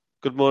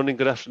Good morning,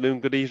 good afternoon,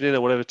 good evening,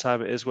 or whatever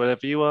time it is,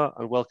 wherever you are,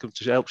 and welcome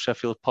to Help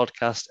Sheffield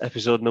podcast,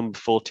 episode number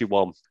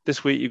 41.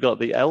 This week you've got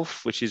the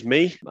elf, which is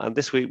me, and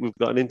this week we've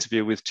got an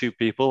interview with two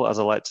people, as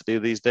I like to do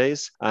these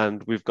days.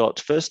 And we've got,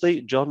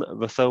 firstly, John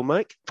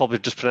Vathomic. Probably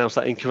just pronounced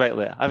that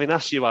incorrectly. Having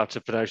asked you how to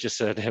pronounce your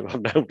surname,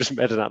 I've now just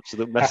made an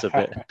absolute mess of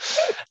it.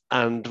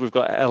 And we've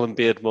got Ellen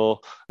Beardmore,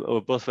 who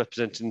are both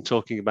representing and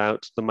talking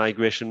about the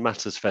Migration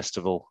Matters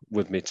Festival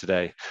with me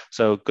today.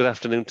 So good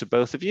afternoon to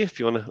both of you. If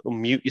you want to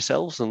unmute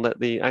yourselves and let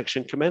the action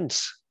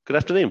commence. Good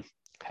afternoon.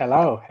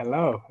 Hello.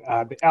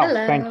 The elf,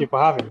 Hello. Thank you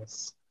for having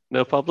us.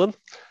 No problem.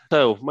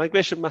 So,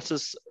 Migration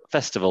Matters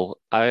Festival.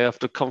 I have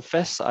to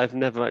confess, I've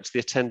never actually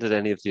attended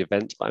any of the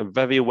events, but I'm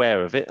very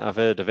aware of it. I've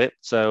heard of it.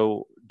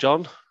 So,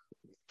 John,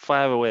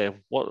 fire away.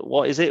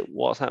 What is it?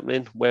 What's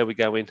happening? Where are we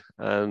going?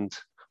 And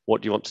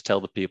what do you want to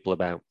tell the people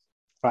about?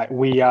 Right,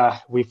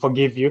 we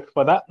forgive you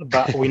for that,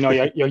 but we know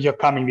you're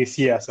coming this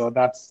year, so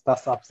that's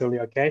absolutely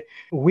okay.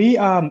 We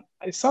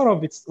it's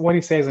what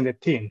it says in the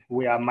tin.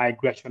 We are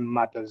Migration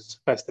Matters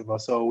Festival,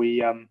 so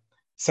we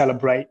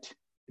celebrate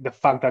the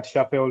fact that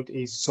Sheffield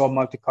is so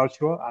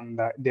multicultural, and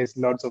there's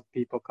lots of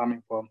people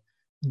coming from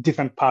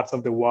different parts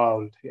of the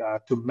world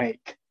to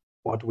make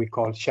what we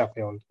call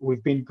Sheffield.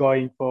 We've been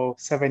going for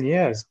 7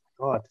 years,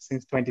 God,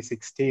 since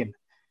 2016.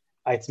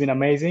 It's been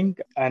amazing,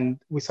 and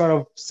we're sort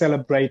of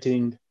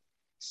celebrating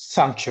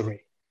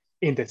sanctuary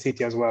in the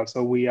city as well.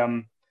 So we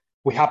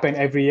happen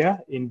every year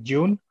in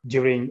June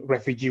during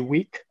Refugee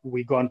Week.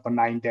 We go on for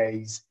 9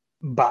 days,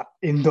 but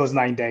in those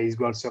 9 days,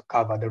 we also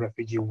cover the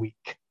Refugee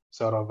Week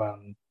sort of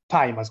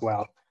time as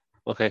well.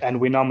 Okay.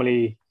 And we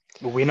normally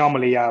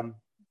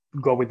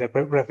go with the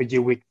Refugee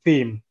Week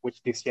theme,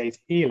 which this year is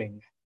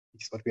healing,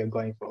 which is what we are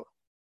going for.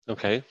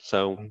 Okay,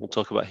 so we'll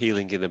talk about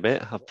healing in a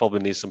bit. I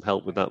probably need some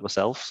help with that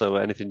myself, so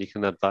anything you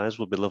can advise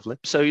would be lovely.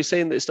 So you're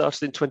saying that it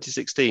started in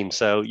 2016,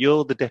 so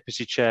you're the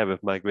Deputy Chair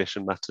of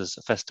Migration Matters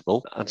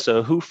Festival, and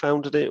so who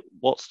founded it,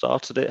 what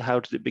started it, how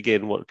did it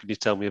begin, what can you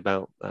tell me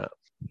about that?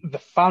 The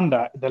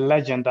founder, the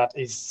legend that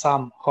is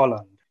Sam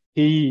Holland,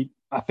 I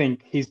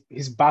think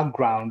his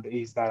background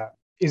is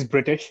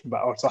British,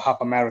 but also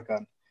half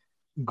American,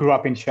 grew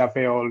up in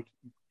Sheffield,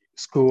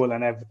 school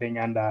and everything,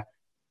 and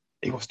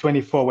he was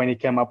 24 when he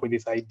came up with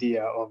this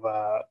idea of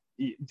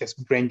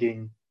just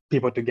bringing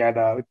people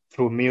together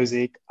through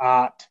music,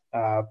 art,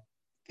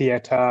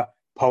 theater,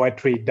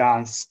 poetry,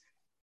 dance,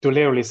 to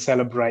literally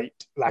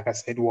celebrate, like I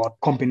said, what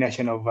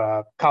combination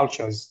of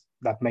cultures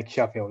that make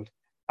Sheffield.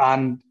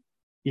 And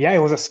yeah, it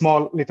was a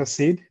small little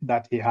seed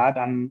that he had.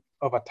 And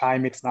over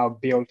time, it's now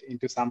built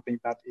into something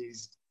that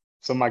is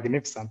so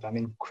magnificent and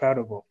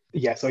incredible.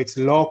 Yeah, so it's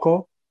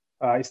local.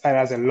 It started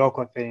as a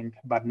local thing,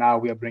 but now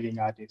we are bringing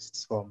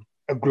artists from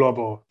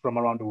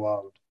around the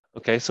world.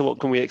 Okay, so what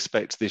can we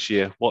expect this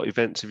year? What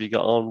events have you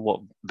got on? What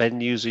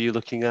venues are you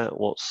looking at?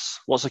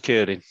 What's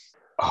occurring?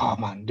 Oh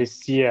man,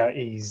 this year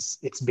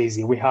it's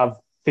busy. We have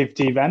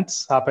 50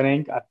 events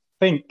happening. I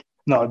think,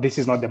 no, this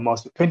is not the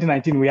most.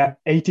 2019, we had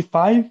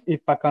 85,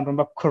 if I can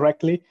remember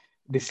correctly.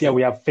 This year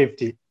we have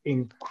 50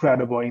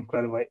 incredible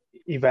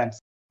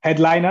events.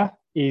 Headliner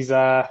is,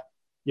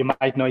 you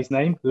might know his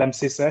name, Lem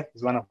Sisse.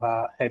 He's one of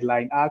our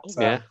headline acts.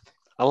 Oh, yeah,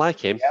 I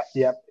like him.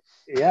 Yep.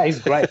 Yeah, he's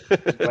great.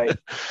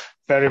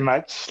 Very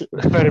much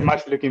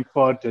looking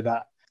forward to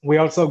that. We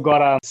also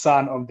got a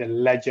son of the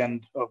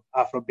legend of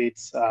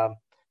Afrobeats,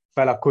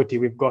 Fela Kuti.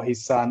 We've got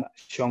his son,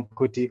 Sean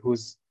Kuti,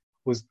 who's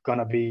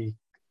gonna be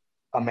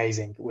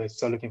amazing. We're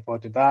so looking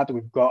forward to that.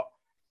 We've got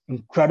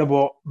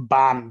incredible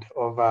band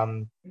of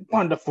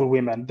wonderful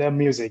women. Their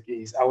music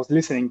is, I was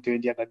listening to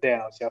it the other day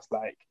and I was just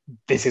like,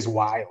 this is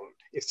wild.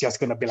 It's just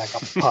going to be like a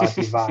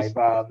party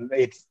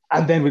vibe.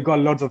 And then we got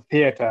lots of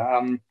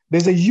theater.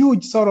 There's a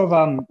huge sort of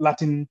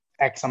Latin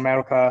X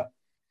America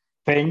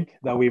thing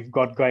that we've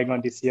got going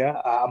on this year.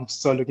 I'm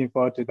so looking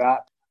forward to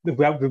that. We've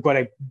got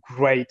a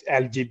great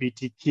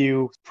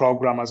LGBTQ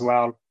program as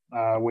well,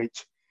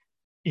 which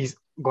is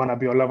going to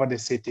be all over the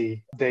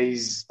city.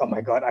 There's, oh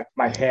my God,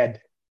 my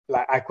head,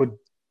 like I could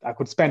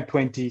spend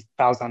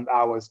 20,000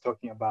 hours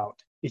talking about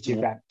each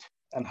event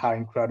and how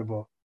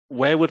incredible.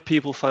 Where would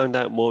people find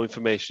out more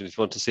information if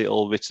you want to see it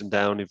all written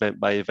down event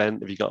by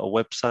event? Have you got a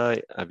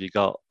website? I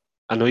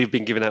know you've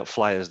been giving out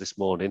flyers this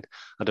morning.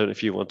 I don't know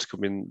if you want to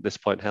come in this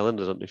point, Helen.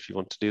 I don't know if you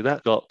want to do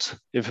that. Got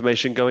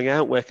information going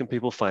out. Where can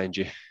people find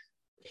you?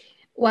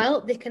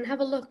 Well, they can have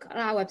a look at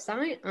our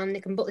website and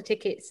they can book the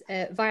tickets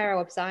via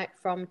our website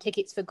from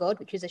Tickets for Good,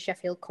 which is a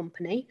Sheffield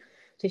company.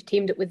 So we've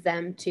teamed up with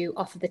them to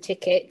offer the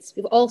tickets.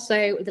 We've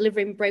also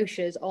delivering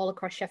brochures all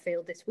across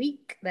Sheffield this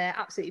week. They're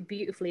absolutely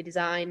beautifully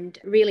designed,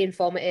 really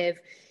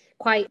informative,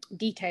 quite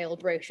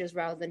detailed brochures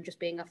rather than just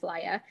being a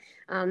flyer.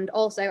 And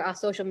also our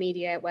social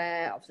media,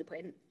 we're obviously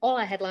putting all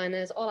our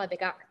headliners, all our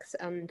big acts,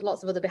 and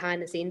lots of other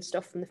behind the scenes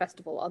stuff from the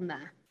festival on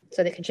there.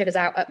 So they can check us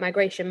out at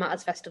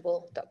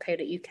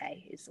migrationmattersfestival.co.uk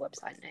is the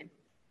website name.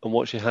 And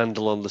what's your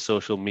handle on the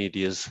social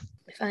medias?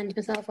 I find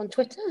myself on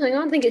Twitter. Hang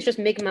on, I think it's just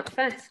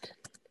MigmatFest.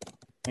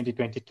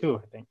 2022, I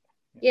think.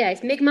 Yeah,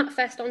 it's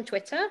MigmatFest on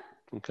Twitter.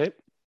 Okay.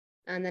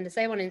 And then the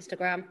same on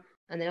Instagram.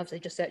 And then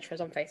obviously just search for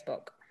us on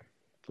Facebook.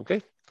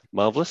 Okay,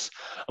 marvellous.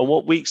 And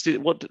what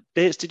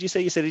dates did you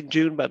say? You said in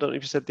June, but I don't know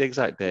if you said the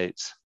exact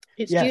dates.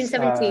 It's Yes,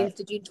 June 17th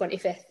to June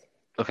 25th.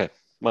 Okay,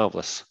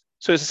 marvellous.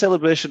 So it's a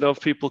celebration of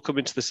people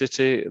coming to the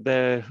city,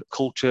 their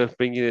culture,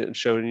 bringing it and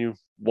showing you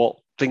what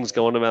things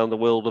go on around the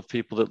world of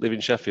people that live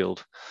in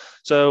Sheffield.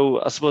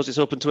 So I suppose it's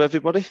open to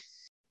everybody?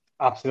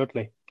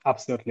 absolutely.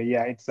 Absolutely.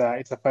 Yeah, it's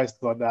a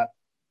festival that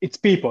it's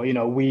people,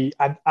 we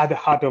at the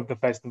heart of the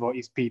festival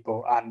is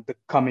people and the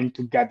coming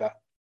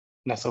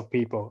togetherness of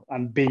people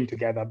and being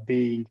together,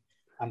 being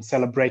and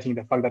celebrating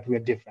the fact that we are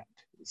different,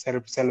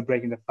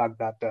 celebrating the fact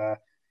that,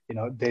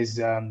 there's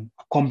a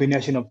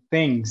combination of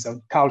things,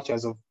 of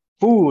cultures, of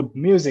food,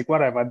 music,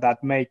 whatever,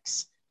 that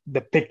makes the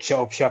picture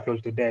of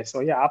Sheffield today. So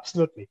yeah,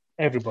 absolutely.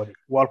 Everybody,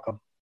 welcome.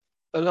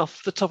 And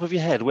off the top of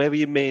your head, where are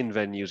your main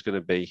venues going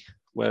to be?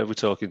 Where are we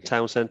talking?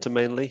 Town centre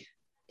mainly?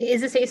 It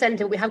is a city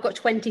centre. We have got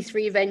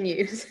 23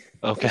 venues.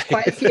 Okay. There's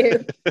quite a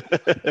few.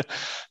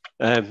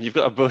 You've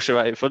got a brochure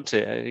right in front of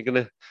you. Are you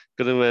going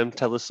to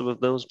tell us some of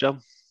those,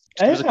 John?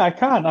 I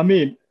can. I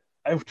mean,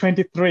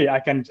 23, I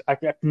can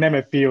name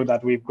a few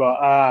that we've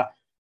got.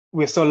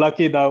 We're so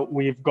lucky that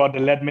we've got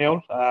the Lead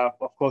Mill.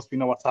 Of course, we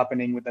know what's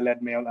happening with the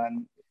Lead Mill.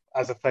 And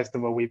as a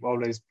festival, we've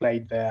always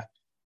played there.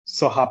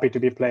 So happy to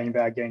be playing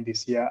there again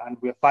this year. And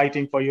we're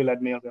fighting for you,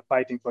 Lead Mill. We're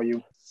fighting for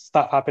you.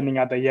 Stuff happening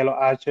at the Yellow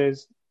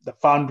Arches, the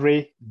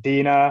Foundry,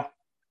 Dina.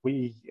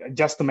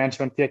 Just to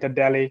mention, Theatre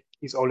Delhi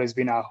has always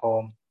been our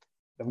home.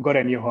 They've got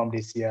a new home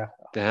this year.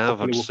 They have.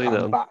 Hopefully I've just we'll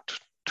seen that on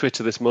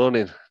Twitter this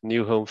morning.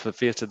 New home for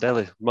Theatre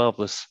Delhi.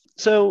 Marvellous.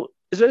 So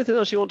is there anything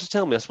else you want to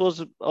tell me? I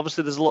suppose,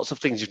 obviously, there's lots of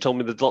things. You've told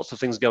me there's lots of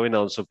things going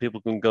on, so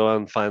people can go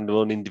and find their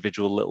own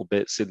individual little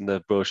bits in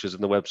the brochures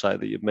and the website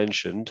that you've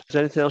mentioned. Is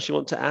there anything else you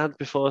want to add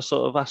before I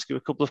sort of ask you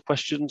a couple of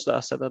questions that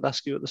I said I'd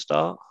ask you at the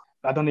start?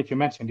 I don't know if you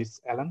mentioned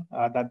this, Ellen,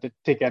 that the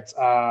tickets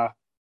are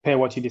pay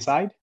what you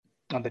decide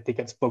on the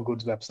Tickets for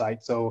Goods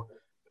website. So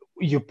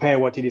you pay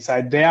what you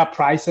decide. There are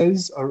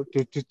prices or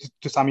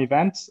to some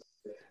events,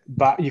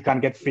 but you can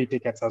get free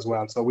tickets as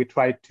well. So we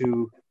try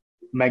to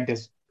make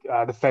this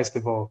the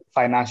festival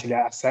financially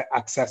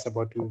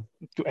accessible to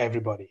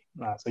everybody.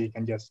 So you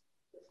can just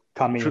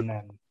come in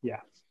and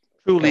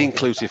Truly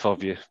inclusive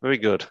of you. Very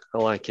good. I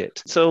like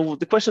it. So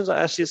the questions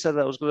I actually said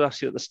that I was going to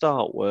ask you at the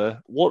start were,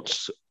 what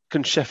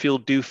can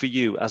Sheffield do for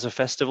you as a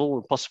festival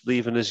and possibly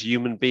even as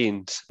human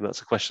beings? And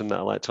that's a question that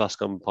I like to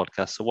ask on the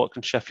podcast. So what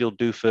can Sheffield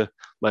do for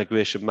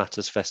Migration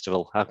Matters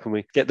Festival? How can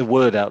we get the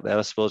word out there,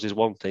 I suppose, is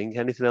one thing.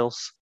 Anything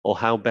else? Or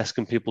how best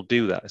can people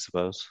do that, I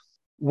suppose?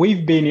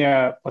 We've been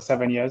here for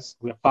 7 years.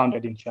 We are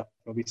founded in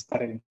Sheffield. We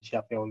started in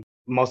Sheffield.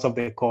 Most of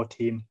the core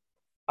team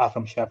are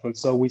from Sheffield.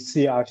 So we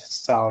see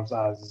ourselves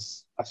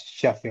as a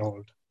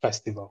Sheffield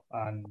festival.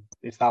 And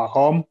it's our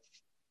home.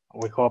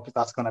 We hope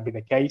that's going to be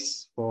the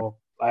case for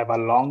however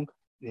long,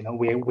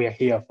 we're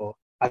here for.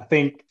 I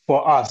think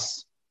for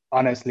us,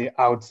 honestly,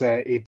 I would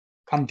say,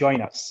 come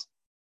join us.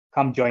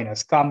 Come join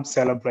us. Come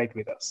celebrate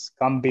with us.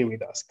 Come be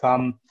with us.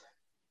 Come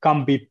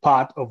be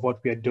part of what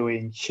we're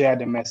doing. Share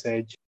the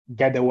message.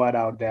 Get the word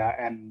out there.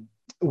 And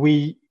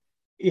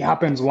it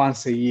happens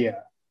once a year.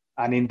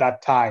 And in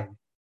that time,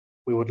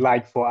 we would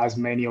like for as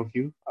many of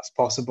you as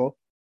possible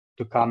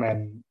to come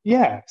and,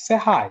 say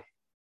hi.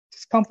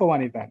 Just come for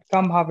one event.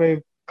 Come have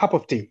a cup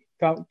of tea.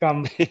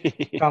 Come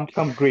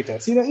greet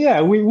us. We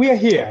are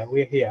here.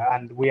 We're here,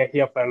 and we are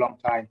here for a long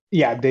time.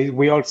 Yeah,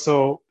 we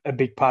also a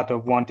big part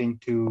of wanting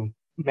to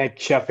make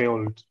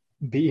Sheffield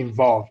be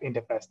involved in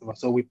the festival.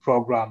 So we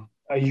program,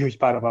 a huge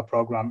part of our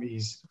program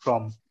is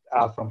from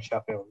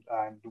Sheffield,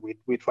 and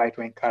we try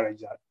to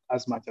encourage that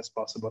as much as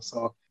possible.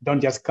 So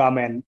don't just come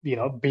and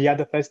be at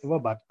the festival,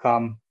 but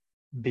come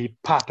be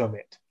part of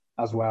it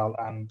as well,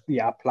 and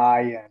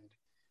apply and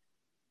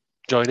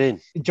join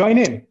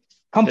in.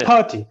 Come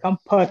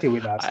party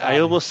with us. I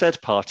almost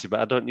said party, but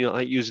I don't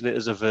like using it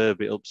as a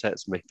verb. It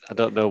upsets me. I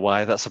don't know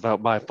why. That's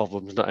about my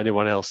problems, not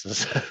anyone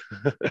else's.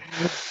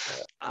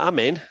 I'm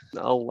in.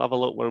 I'll have a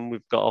look when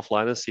we've got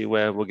offline and see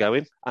where we're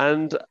going.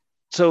 And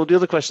so the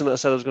other question that I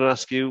said I was going to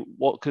ask you,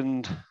 I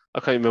can't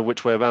remember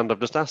which way around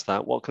I've just asked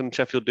that. What can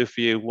Sheffield do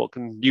for you? What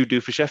can you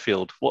do for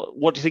Sheffield?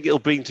 What do you think it'll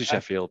bring to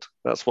Sheffield?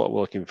 That's what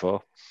we're looking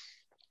for.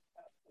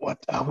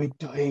 What are we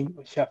doing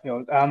with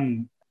Sheffield?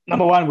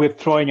 Number one, we're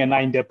throwing a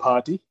 9-day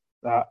party.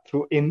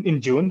 In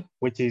June,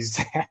 which is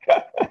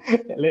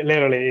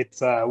literally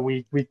it's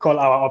we call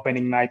our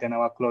opening night and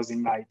our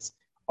closing nights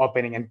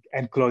opening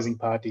and closing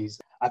parties.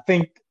 I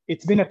think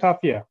it's been a tough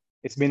year.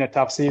 It's been a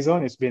tough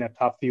season. It's been a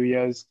tough few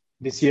years.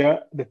 This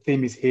year the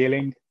theme is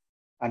healing,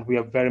 and we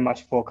are very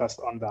much focused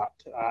on that.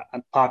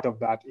 And part of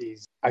that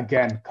is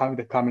again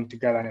the coming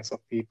togetherness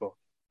of people.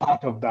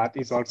 Part of that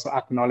is also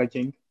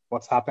acknowledging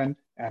what's happened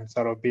and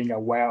sort of being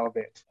aware of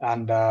it,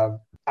 and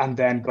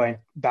then going,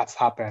 that's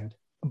happened.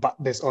 But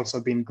there's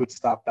also been good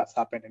stuff that's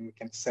happened, and we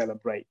can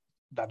celebrate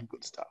that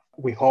good stuff.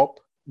 We hope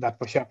that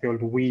for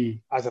Sheffield,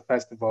 we as a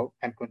festival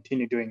can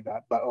continue doing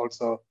that. But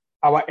also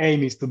our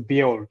aim is to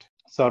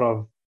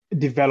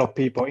develop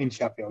people in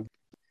Sheffield.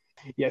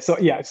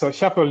 So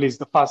Sheffield is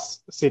the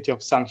first city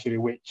of sanctuary,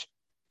 which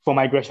for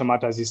Migration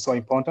Matters is so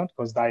important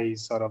because that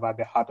is sort of at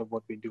the heart of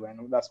what we do.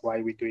 And that's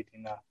why we do it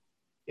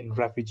in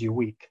Refugee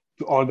Week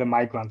to all the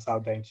migrants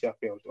out there in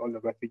Sheffield, all the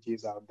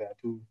refugees out there,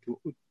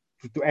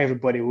 to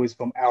everybody who is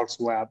from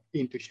elsewhere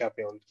into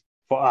Sheffield.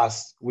 For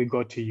us, we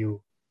go to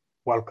you,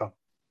 welcome,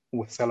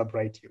 we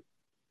celebrate you.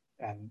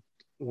 And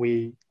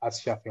we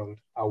as Sheffield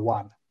are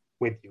one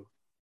with you.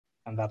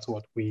 And that's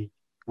what we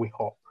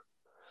hope.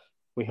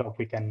 We hope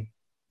we can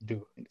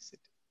do in the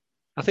city.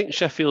 I think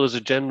Sheffield, as a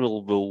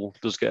general rule,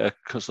 does get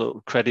a sort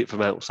of credit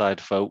from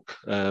outside folk,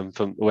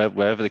 from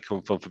wherever they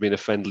come from, for being a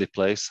friendly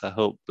place. I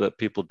hope that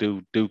people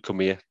do come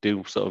here,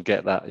 do sort of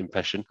get that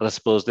impression. And I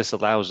suppose this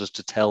allows us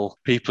to tell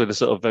people in a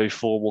sort of very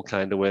formal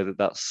kind of way that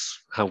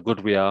that's how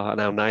good we are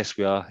and how nice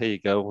we are. Here you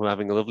go, we're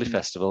having a lovely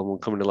festival and we're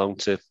coming along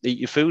to eat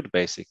your food,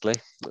 basically.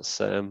 That's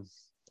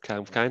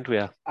how kind we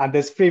are. And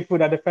there's free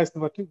food at the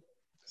festival too.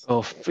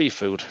 Oh, free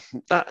food.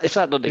 If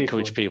that doesn't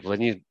encourage people,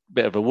 then you're a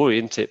bit of a worry,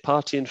 isn't it?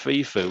 Partying,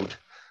 free food,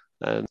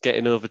 and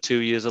getting over 2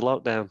 years of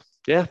lockdown.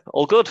 Yeah,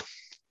 all good.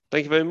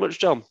 Thank you very much,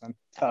 John.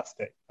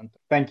 Fantastic.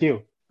 Thank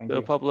you.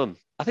 No problem.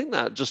 I think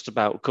that just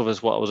about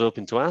covers what I was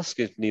hoping to ask.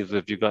 If neither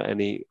of you got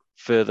any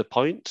further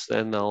points,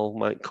 then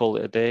might call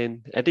it a day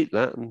and edit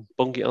that and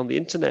bung it on the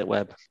internet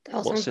web. That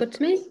all sounds good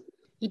to me.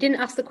 You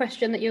didn't ask the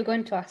question that you were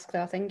going to ask,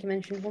 though. I think you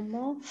mentioned one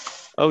more.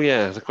 Oh,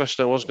 yeah, the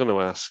question I was going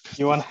to ask.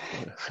 You want?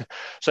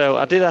 So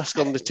I did ask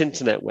on the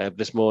internet web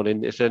this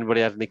morning if anybody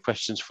had any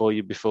questions for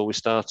you before we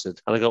started.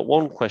 And I got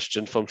one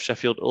question from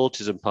Sheffield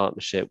Autism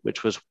Partnership,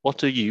 which was,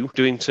 what are you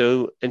doing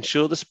to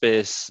ensure the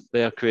space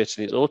they are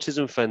creating is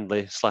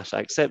autism-friendly /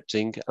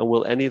 accepting, and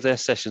will any of their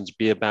sessions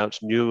be about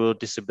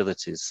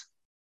neurodisabilities?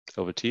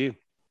 Over to you.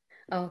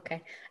 Oh,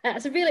 okay.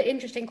 That's a really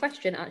interesting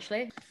question,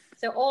 actually.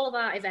 So all of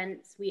our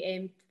events, we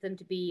aim for them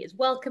to be as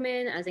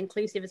welcoming, as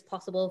inclusive as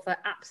possible for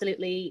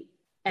absolutely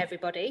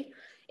everybody.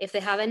 If they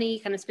have any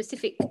kind of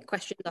specific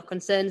questions or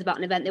concerns about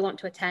an event they want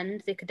to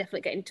attend, they could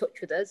definitely get in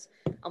touch with us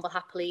and we'll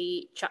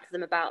happily chat to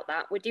them about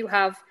that. We do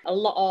have a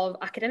lot of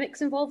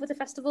academics involved with the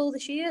festival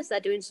this year, so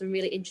they're doing some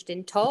really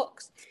interesting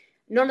talks.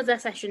 None of their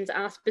sessions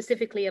are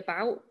specifically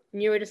about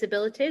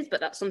neurodisabilities,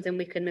 but that's something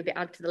we can maybe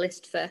add to the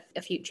list for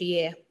a future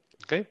year.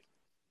 Okay,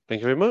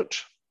 thank you very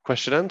much.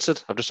 Question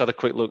answered. I've just had a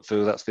quick look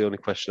through. That's the only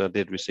question I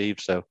did receive.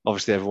 So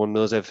obviously everyone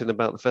knows everything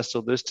about the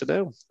festival there is to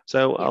know.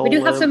 So yeah, we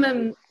do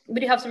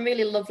have some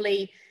really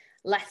lovely,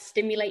 less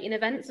stimulating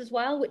events as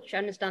well, which I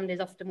understand is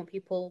often what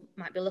people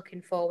might be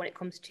looking for when it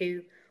comes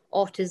to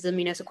autism.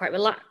 You know, so quite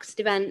relaxed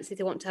events. If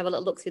they want to have a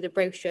little look through the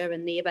brochure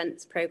and the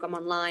events program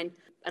online,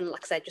 and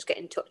like I said, just get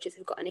in touch if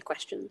they've got any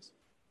questions.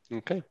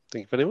 Okay,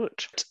 thank you very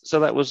much. So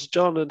that was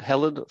John and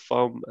Helen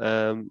from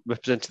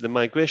representing the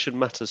Migration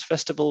Matters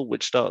Festival,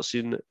 which starts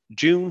in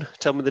June.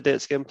 Tell me the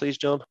dates again, please,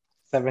 John.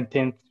 17th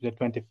to the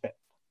 25th.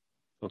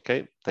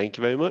 Okay, thank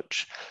you very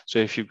much. So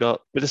if you've got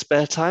a bit of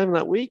spare time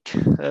that week,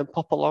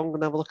 pop along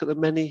and have a look at the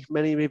many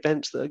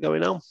events that are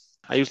going on.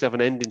 I usually have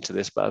an ending to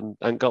this, but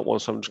I haven't got one,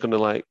 so I'm just going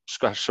to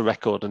scratch the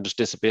record and just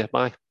disappear. Bye.